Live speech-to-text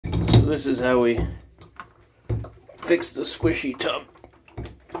this is how we fix the squishy tub.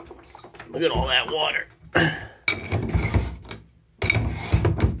 Look at all that water.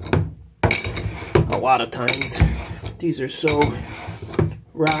 A lot of times these are so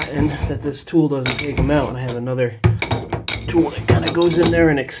rotten that this tool doesn't take them out. And I have another tool that kind of goes in there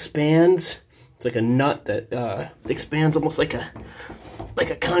and expands. It's like a nut that expands almost like a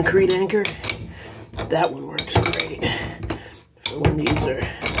concrete anchor. That one works great for when these are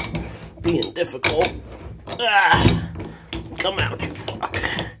being difficult. Ah, come out, you fuck.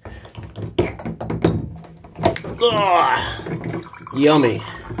 Ah, yummy.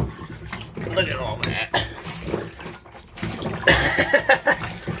 Look at all that.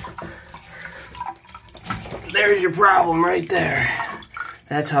 There's your problem right there.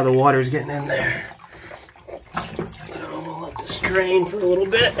 That's how the water's getting in there. So we'll let this drain for a little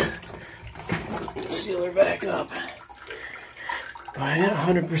bit. Seal her back up. Oh yeah,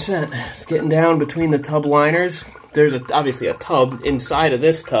 100%. It's getting down between the tub liners. There's obviously a tub inside of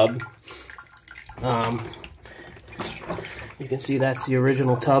this tub. You can see that's the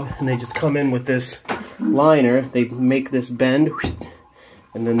original tub, and they just come in with this liner. They make this bend,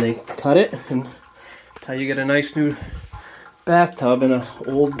 and then they cut it, and that's how you get a nice new bathtub in an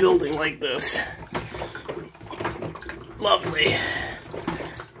old building like this. Lovely.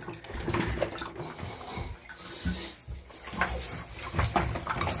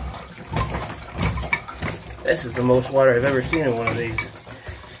 This is the most water I've ever seen in one of these.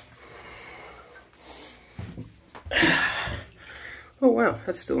 Oh wow,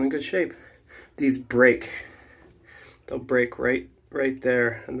 that's still in good shape. These break. They'll break right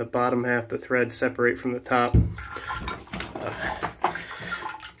there, and the bottom half, the threads separate from the top.